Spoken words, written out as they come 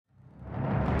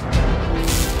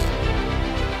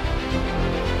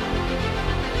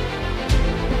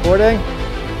recording.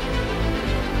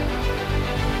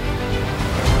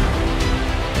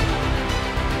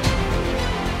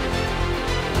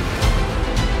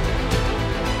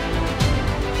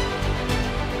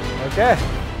 Okay,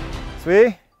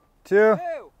 3, 2,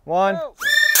 1.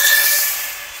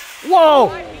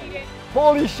 Whoa!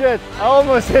 Holy shit, I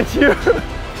almost hit you.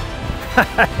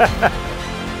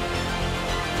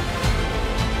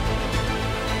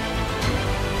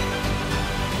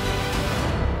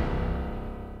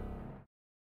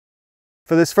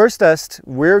 For this first test,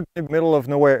 we're in the middle of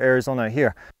nowhere, Arizona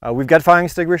here. We've got fire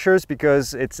extinguishers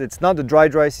because it's not the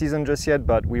dry season just yet,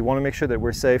 but we want to make sure that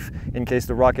we're safe in case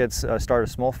the rockets start a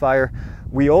small fire.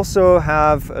 We also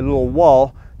have a little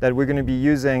wall that we're going to be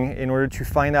using in order to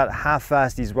find out how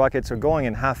fast these rockets are going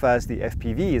and how fast the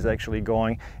FPV is actually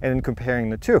going, and then comparing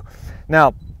the two.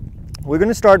 Now, we're going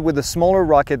to start with the smaller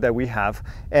rocket that we have,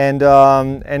 and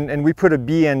we put a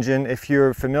B engine. If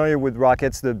you're familiar with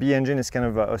rockets, the B engine is kind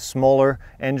of a smaller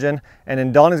engine, and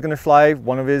then Don is going to fly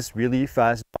one of his really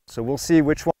fast. So we'll see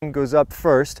which one goes up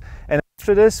first. And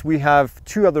after this, we have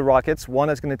two other rockets. One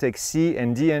that's going to take C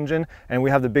and D engine, and we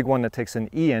have the big one that takes an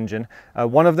E engine.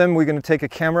 One of them, we're going to take a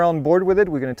camera on board with it.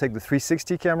 We're going to take the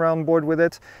 360 camera on board with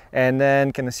it, and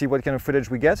then kind of see what kind of footage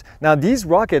we get. Now, these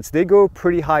rockets, they go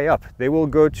pretty high up. They will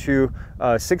go to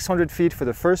 600 feet for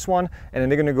the first one, and then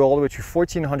they're going to go all the way to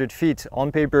 1,400 feet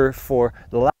on paper for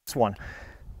the last one.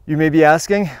 You may be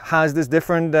asking, how is this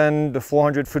different than the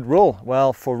 400-foot rule?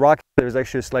 Well, for rockets, there's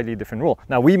actually a slightly different rule.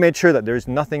 Now, we made sure that there's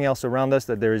nothing else around us,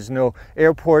 that there is no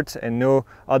airport and no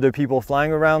other people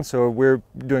flying around, so we're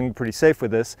doing pretty safe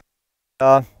with this.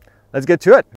 Let's get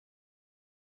to it.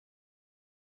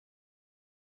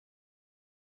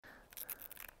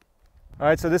 All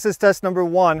right, so this is test number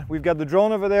 1. We've got the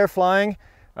drone over there flying.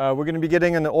 We're going to be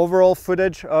getting an overall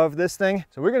footage of this thing.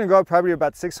 So we're going to go up probably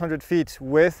about 600 feet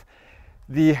with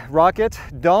the rocket.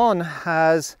 Don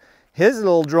has his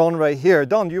little drone right here.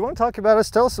 Don, do you want to talk about us?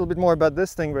 Tell us a little bit more about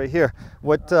this thing right here.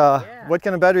 What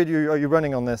kind of battery are you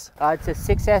running on this? It's a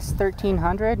 6S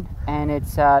 1300, and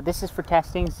it's this is for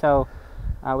testing. So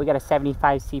we got a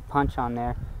 75C punch on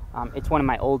there. It's one of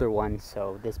my older ones,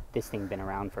 so this thing's been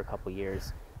around for a couple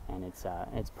years, and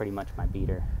it's pretty much my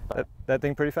beater. That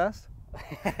thing pretty fast?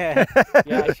 Yeah,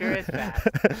 it sure is fast.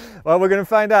 Well, we're going to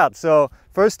find out. So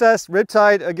first test,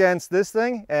 riptide against this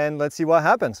thing, and let's see what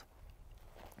happens.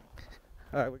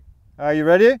 All right, are you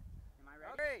ready? Am I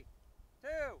ready? 3,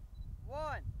 2,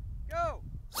 1, go!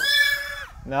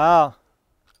 Now,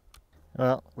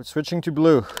 well, we're switching to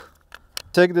blue.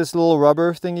 Take this little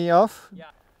rubber thingy off.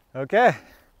 Yeah. Okay.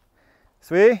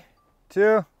 3,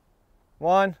 2,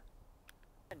 1.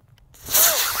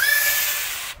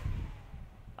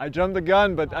 I jumped the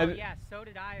gun, but yeah, so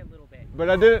did I a little bit.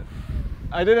 But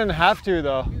I didn't have to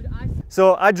though. Dude,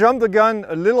 So I jumped the gun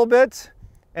a little bit,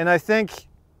 and I think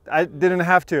I didn't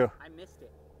have to. I missed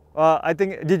it. I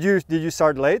think did you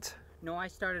start late? No, I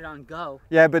started on go.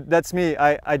 Yeah, but that's me.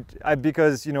 I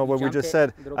because you know what we just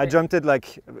said. I jumped it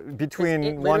like between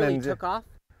it one and. It took off,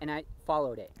 and I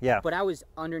followed it. Yeah. But I was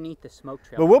underneath the smoke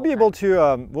trail. But we'll be able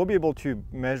to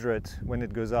measure it when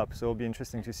it goes up. So it'll be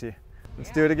interesting to see.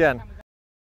 Let's do it again.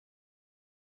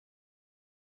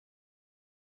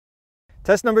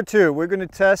 Test number 2, we're going to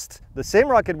test the same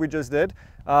rocket we just did.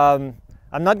 I'm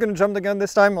not going to jump the gun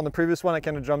this time. On the previous one I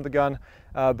kind of jumped the gun,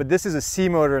 but this is a C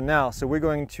motor now, so we're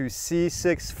going to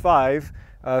C65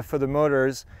 for the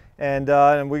motors, and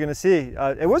we're going to see.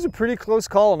 It was a pretty close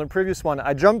call on the previous one.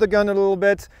 I jumped the gun a little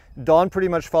bit. Don pretty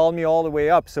much followed me all the way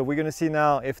up, so we're going to see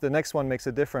now if the next one makes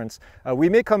a difference. We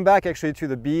may come back actually to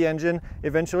the B engine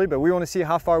eventually, but we want to see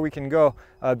how far we can go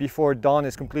before Don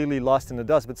is completely lost in the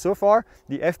dust. But so far,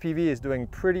 the FPV is doing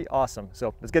pretty awesome.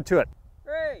 So let's get to it.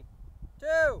 3,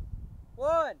 2,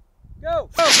 1, go!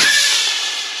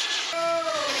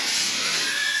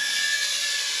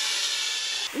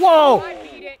 Whoa! I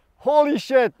beat it. Holy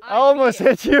shit! I almost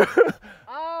hit you.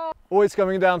 Oh, it's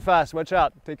coming down fast. Watch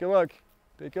out. Take a look.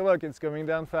 Take a look. It's coming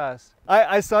down fast.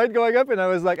 I saw it going up, and I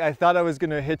was like, I thought I was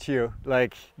gonna hit you,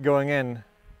 like going in.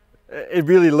 It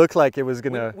really looked like it was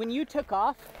gonna. When you took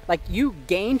off, like you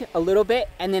gained a little bit,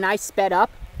 and then I sped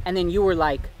up, and then you were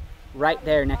like right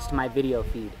there next to my video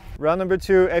feed. Round number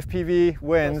 2, FPV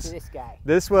wins. This guy.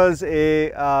 This was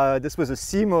a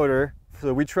C motor.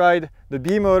 So we tried the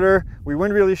B motor. We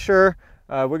weren't really sure.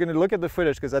 We're going to look at the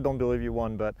footage because I don't believe you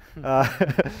won, but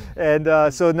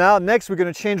so now next we're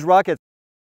going to change rockets.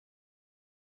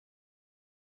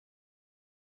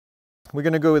 We're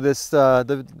going to go with this.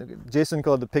 Jason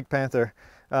called it the Pig Panther.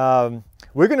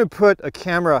 We're going to put a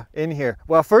camera in here.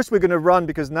 Well, first we're going to run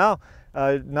because now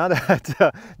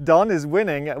that Don is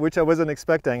winning, which I wasn't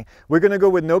expecting, we're going to go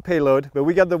with no payload, but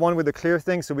we got the one with the clear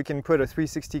thing, so we can put a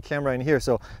 360 camera in here.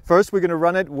 So first we're going to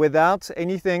run it without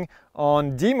anything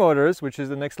on D motors, which is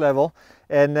the next level,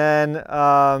 and then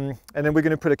we're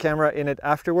going to put a camera in it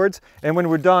afterwards. And when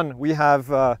we're done, we have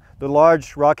the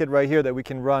large rocket right here that we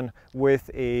can run with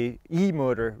a E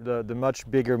motor, the much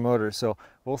bigger motor. So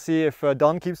we'll see if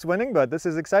Don keeps winning, but this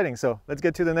is exciting. So let's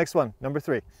get to the next one, number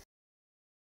 3.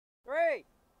 3,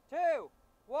 2,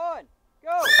 1,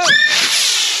 go!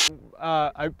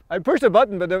 I pushed a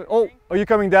button, but oh, are you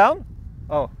coming down?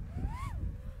 Oh.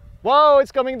 Whoa,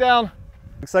 it's coming down.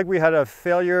 Looks like we had a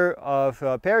failure of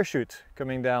a parachute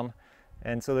coming down.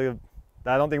 And so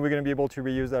I don't think we're going to be able to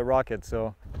reuse that rocket,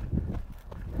 so.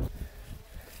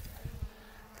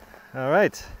 All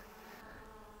right.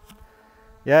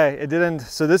 Yeah, it didn't.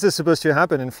 So this is supposed to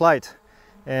happen in flight,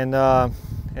 and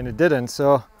it didn't.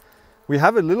 So we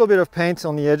have a little bit of paint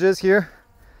on the edges here.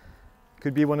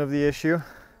 Could be one of the issue.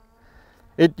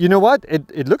 You know what?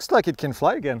 It looks like it can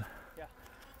fly again. Yeah.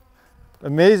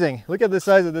 Amazing. Look at the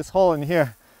size of this hole in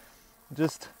here.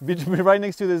 Just right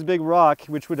next to this big rock,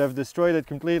 which would have destroyed it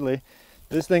completely.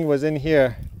 This thing was in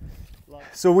here.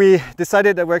 So we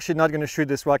decided that we're actually not going to shoot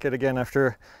this rocket again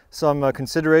after some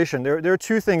consideration. There are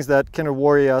two things that kind of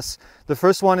worry us. The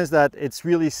first one is that it's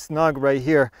really snug right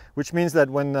here, which means that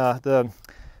when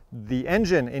the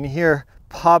engine in here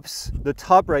pops the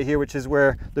top right here, which is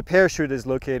where the parachute is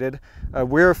located,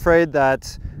 we're afraid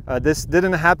that this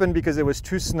didn't happen because it was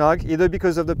too snug, either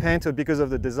because of the paint or because of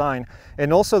the design.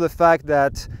 And also the fact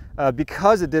that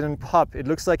because it didn't pop, it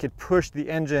looks like it pushed the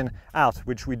engine out,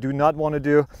 which we do not want to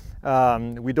do.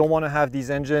 We don't want to have these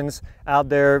engines out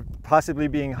there possibly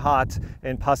being hot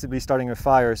and possibly starting a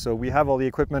fire. So we have all the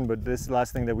equipment, but this is the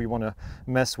last thing that we want to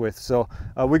mess with. So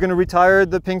we're going to retire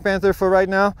the Pink Panther for right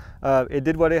now. It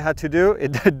did what it had to do.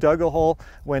 It dug a hole,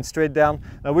 went straight down.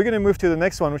 Now we're going to move to the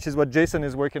next one, which is what Jason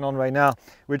is working on right now,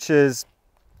 which is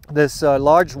this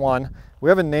large one. We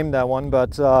haven't named that one,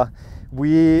 but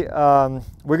we're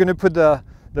going to put the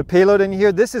payload in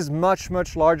here. This is much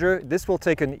larger. This will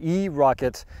take an E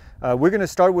rocket. We're going to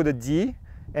start with a D,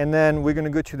 and then we're going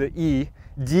to go to the E.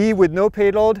 D with no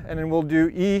payload, and then we'll do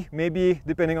E, maybe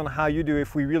depending on how you do.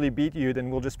 If we really beat you, then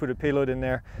we'll just put a payload in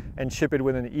there and ship it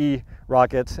with an E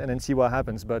rocket and then see what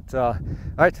happens. But all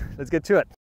right, let's get to it.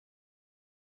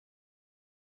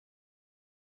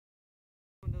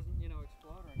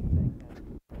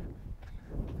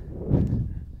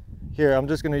 Here, I'm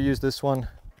just going to use this one.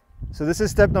 So this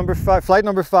is step number 5, flight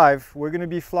number 5. We're going to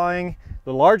be flying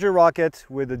the larger rocket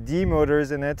with the D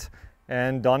motors in it,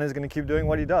 and Don is going to keep doing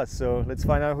what he does. So let's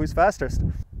find out who's fastest.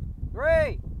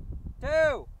 3,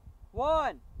 2,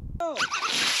 1, go!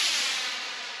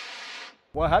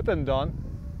 What happened, Don?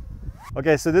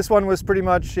 Okay, so this one was pretty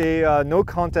much a no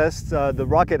contest. The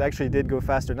rocket actually did go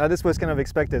faster. Now this was kind of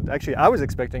expected. Actually, I was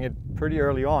expecting it pretty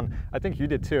early on. I think you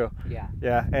did too. Yeah.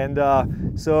 Yeah,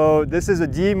 and so this is a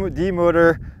D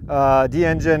motor, D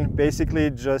engine. Basically,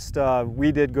 just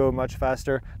we did go much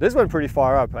faster. This went pretty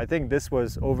far up. I think this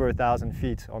was over 1,000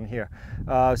 feet on here.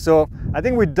 So I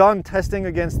think we're done testing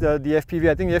against the FPV.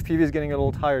 I think the FPV is getting a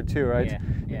little tired too, right?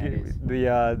 Yeah, it is.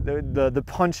 The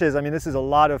punches. I mean, this is a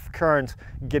lot of current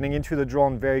getting into the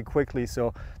drone very quickly,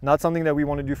 so not something that we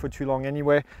want to do for too long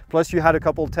anyway. Plus, you had a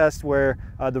couple tests where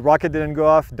the rocket didn't go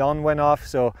off, Don went off,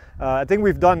 so I think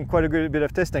we've done quite a good bit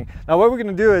of testing. Now, what we're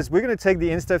going to do is we're going to take the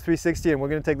Instep 360 and we're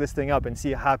going to take this thing up and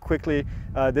see how quickly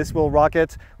this will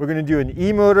rocket. We're going to do an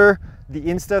E motor, the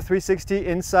Instep 360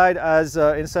 inside as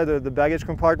inside the baggage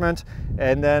compartment,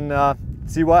 and then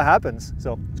see what happens.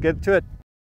 So let's get to it.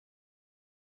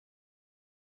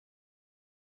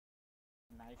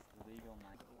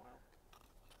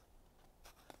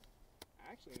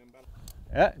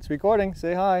 Yeah, it's recording.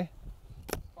 Say hi.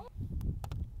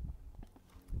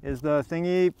 Is the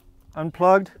thingy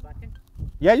unplugged?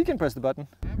 Yeah, you can press the button.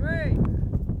 3, 2,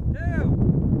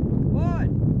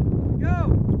 1,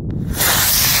 go!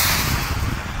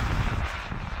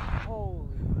 Holy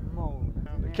moly.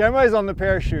 The camera is on the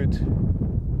parachute.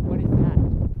 What is that?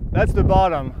 That's the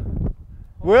bottom.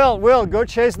 Will, go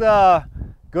chase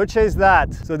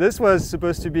that. So this was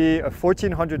supposed to be a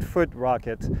 1,400 foot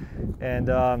rocket, and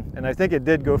I think it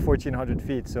did go 1,400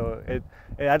 feet. So it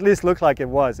at least looked like it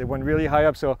was. It went really high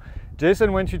up. So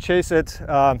Jason went to chase it,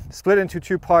 split into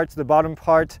 2 parts. The bottom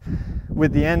part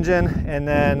with the engine, and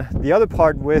then the other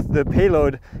part with the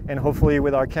payload, and hopefully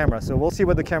with our camera. So we'll see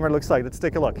what the camera looks like. Let's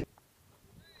take a look.